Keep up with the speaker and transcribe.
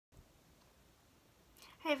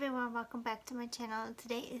Hi everyone, welcome back to my channel.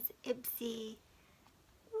 Today is Ipsy.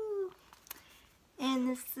 Woo.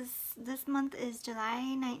 And this month is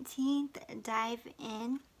July 19th Dive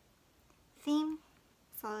In theme.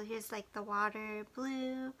 So here's like the water,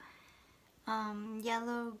 blue,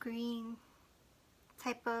 yellow, green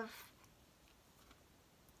type of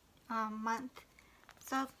month.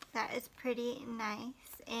 So that is pretty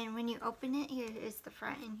nice. And when you open it, here is the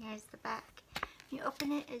front and here's the back. When you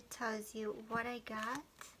open it, it tells you what I got.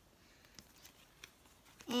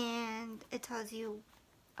 And it tells you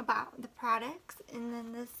about the products. And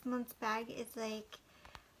then this month's bag is like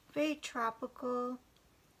very tropical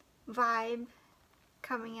vibe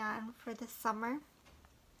coming on for the summer.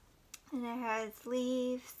 And it has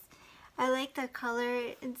leaves. I like the color.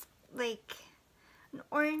 It's like an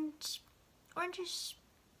orangish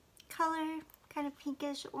color, kind of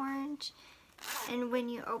pinkish orange. And when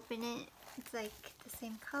you open it, it's like the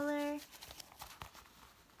same color.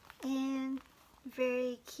 And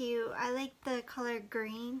very cute. I like the color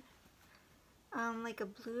green. Like a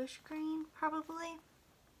bluish green, probably.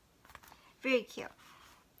 Very cute.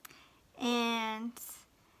 And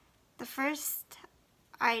the first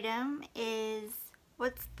item is,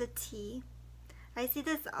 what's the tea? I see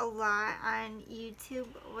this a lot on YouTube.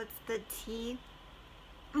 What's the tea?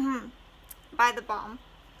 By the balm.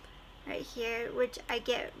 Right here, which I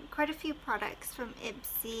get quite a few products from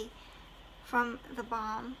Ipsy from the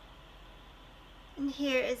balm. And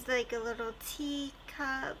here is like a little tea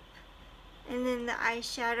cup, and then the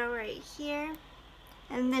eyeshadow right here.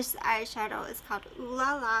 And this eyeshadow is called Ooh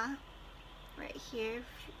La La, right here,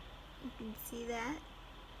 if you can see that.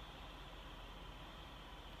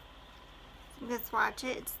 So let's watch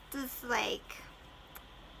it. It's just like,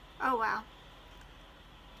 oh wow,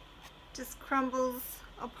 just crumbles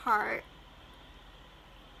apart.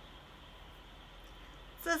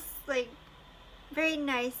 It's just like very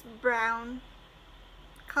nice brown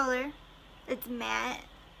color. It's matte,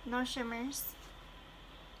 no shimmers.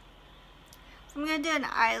 So I'm going to do an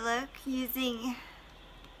eye look using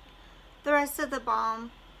the rest of the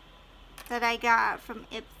balm that I got from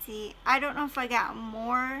Ipsy. I don't know if I got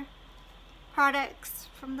more products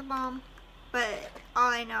from the balm, but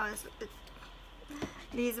all I know is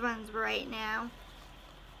these ones right now.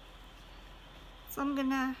 So I'm going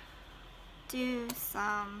to do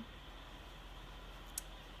some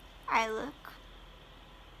eye look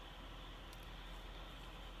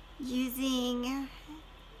using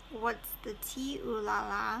what's the tea, Ooh La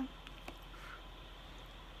La.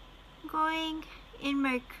 I'm going in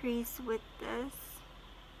my crease with this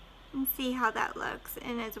and see how that looks.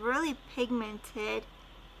 And it's really pigmented.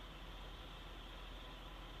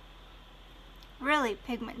 Really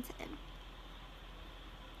pigmented.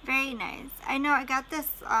 Very nice. I know I got this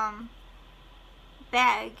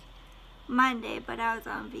bag Monday, but I was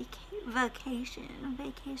on vacation.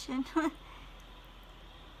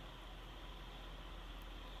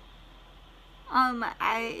 My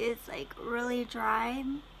eye is like really dry.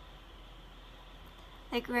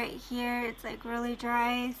 Like right here, it's like really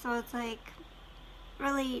dry, so it's like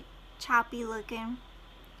really choppy looking.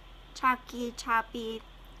 Chalky, choppy,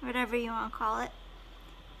 whatever you want to call it.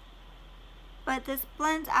 But this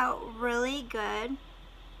blends out really good.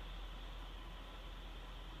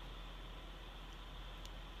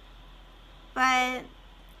 But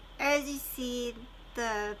as you see,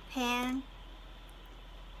 the pan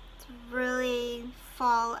really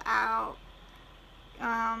fall out.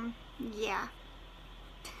 Yeah.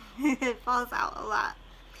 It falls out a lot.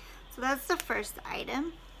 So that's the first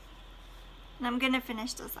item. And I'm gonna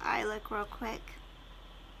finish this eye look real quick.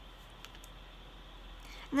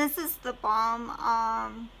 And this is the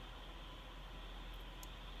balm,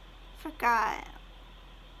 forgot.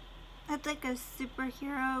 It's like a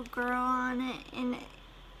superhero girl on it in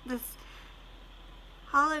this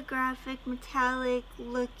holographic metallic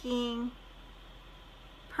looking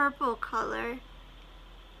purple color.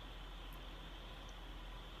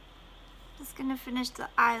 Just gonna finish the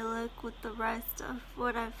eye look with the rest of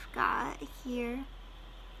what I've got here.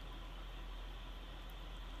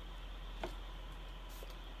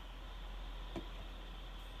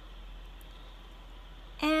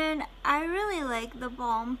 And I really like the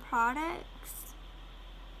balm products.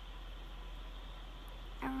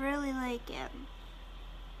 I really like it.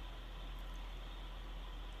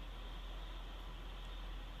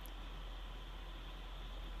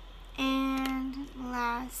 And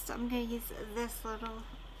last, I'm gonna use this little,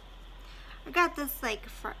 I got this like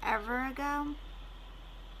forever ago.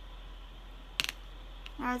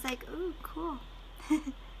 And I was like, ooh, cool.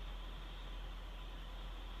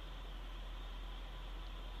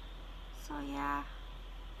 So yeah,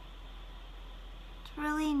 it's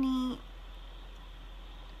really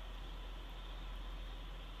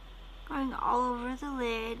going all over the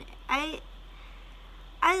lid. I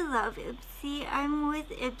love Ipsy. I'm with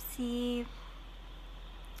Ipsy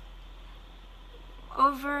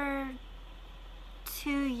over 2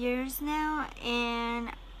 years now,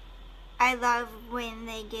 and I love when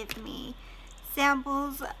they give me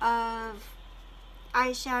samples of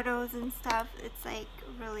eyeshadows and stuff. It's like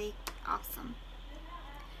really awesome.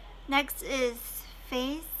 Next is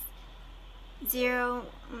Face Zero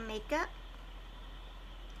Makeup,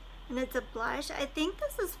 and it's a blush. I think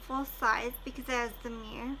this is full size because it has the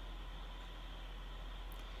mirror,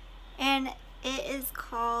 and it is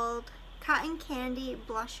called Cotton Candy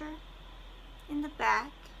Blusher in the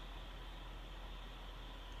back.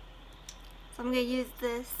 So I'm gonna use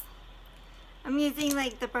this. I'm using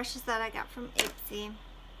like the brushes that I got from Ipsy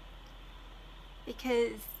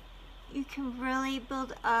because you can really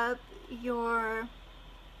build up your,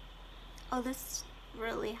 oh, this is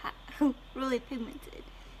really hot, really pigmented.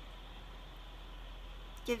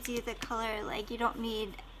 Gives you the color, like you don't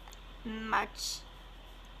need much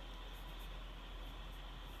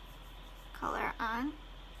color on.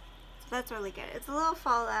 So that's really good. It's a little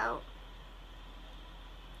fallout,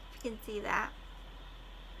 if you can see that.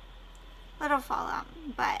 Little fallout,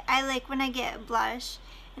 but I like when I get blush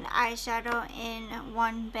and eyeshadow in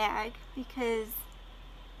one bag because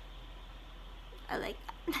I like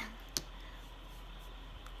that.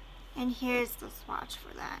 And here's the swatch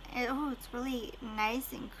for that. Oh, it's really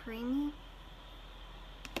nice and creamy.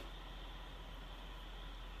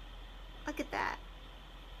 Look at that.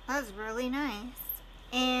 That's really nice.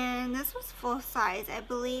 And this was full size, I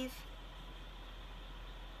believe,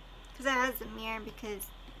 because it has a mirror. Because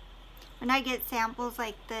when I get samples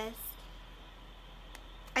like this,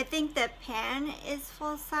 I think the pan is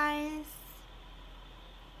full size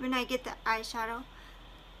when I get the eyeshadow,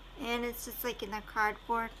 and it's just like in the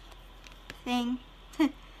cardboard thing.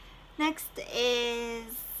 Next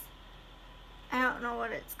is, I don't know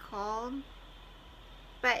what it's called,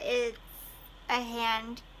 but it's a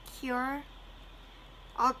hand cure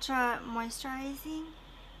ultra moisturizing.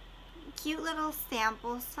 Cute little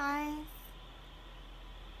sample size.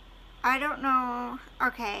 I don't know.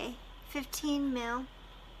 Okay, 15 mil.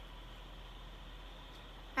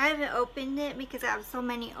 I haven't opened it because I have so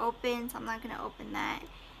many open, so I'm not going to open that.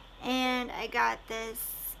 And I got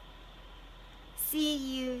this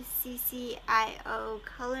Cuccio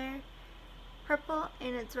color purple,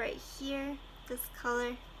 and it's right here, this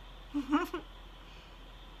color.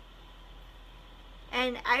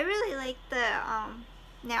 And I really like the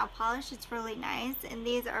nail polish. It's really nice, and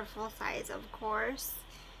these are full size, of course.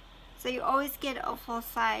 So you always get a full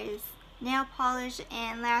size nail polish.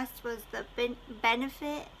 And last was the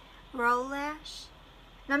Benefit Roll Lash.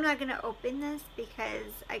 And I'm not going to open this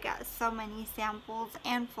because I got so many samples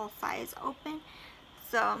and full size open.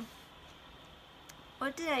 So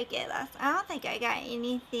what did I get last? I don't think I got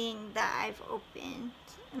anything that I've opened,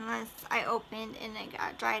 unless I opened and it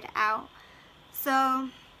got dried out. So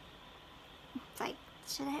it's like,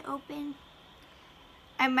 should I open?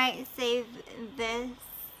 I might save this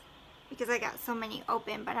because I got so many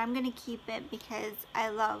open, but I'm gonna keep it because I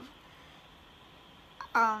love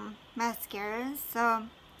mascaras. So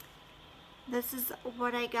this is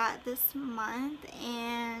what I got this month,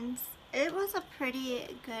 and it was a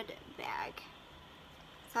pretty good bag.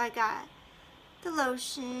 So I got the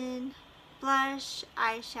lotion, blush,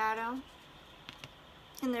 eyeshadow,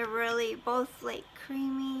 and they're really both like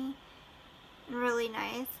creamy and really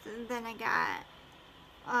nice. And then I got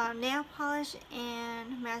nail polish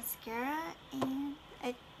and mascara, and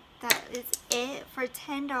that is it. For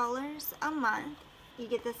 $10 a month, you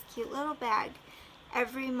get this cute little bag.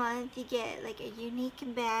 Every month you get like a unique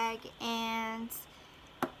bag and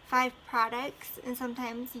 5 products, and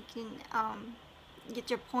sometimes you can get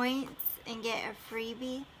your points and get a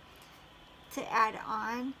freebie to add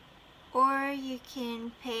on, or you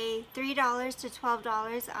can pay $3 to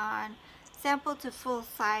 $12 on sample to full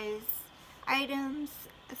size items,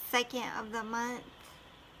 second of the month.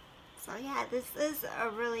 So yeah, this is a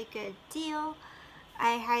really good deal.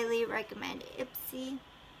 I highly recommend Ipsy.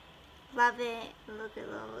 Love it. Look at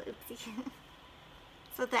little Ipsy.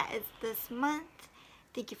 So that is this month.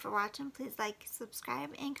 Thank you for watching. Please like, subscribe,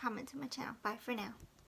 and comment to my channel. Bye for now.